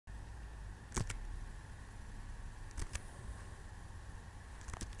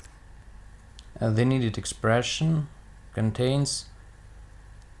The needed expression contains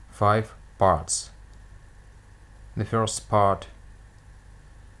 5 parts. The first part,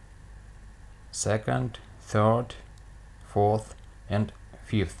 second, third, fourth and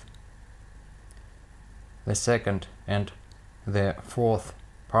fifth. The second and the fourth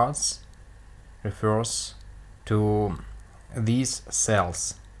parts refers to these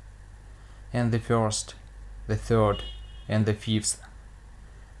cells, and the first, the third and the fifth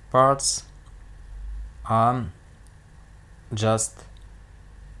parts are just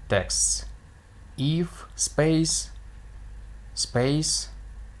texts. If space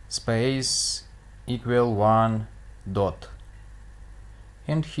equal 1 dot,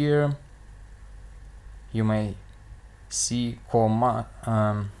 and here you may see comma,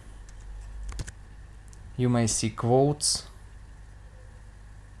 you may see quotes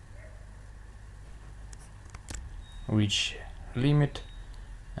which limit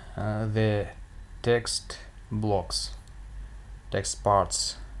the text blocks, text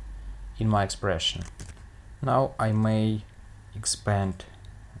parts in my expression. Now I may expand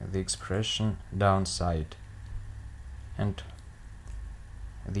the expression downside, and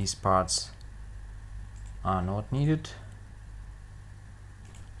these parts are not needed.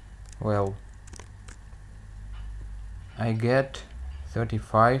 Well, I get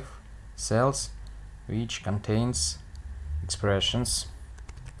 35 cells which contains expressions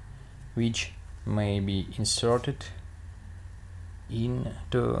which may be inserted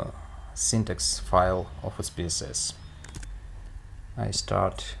into syntax file of SPSS. I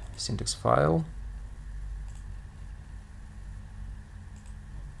start syntax file,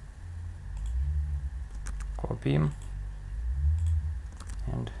 copy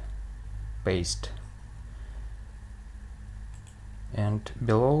and paste, and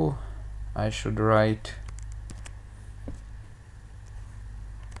below I should write.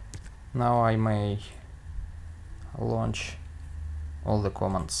 Now I may launch all the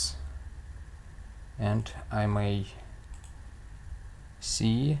commands, and I may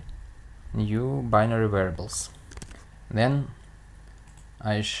see new binary variables. Then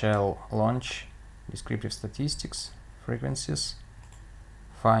I shall launch descriptive statistics, frequencies,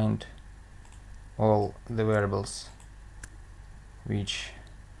 find all the variables which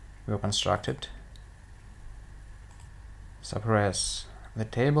were constructed, suppress the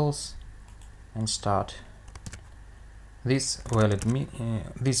tables, and start. This valid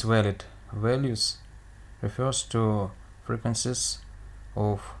values refers to frequencies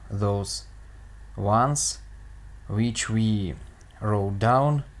of those ones which we wrote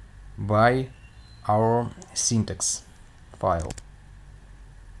down by our syntax file.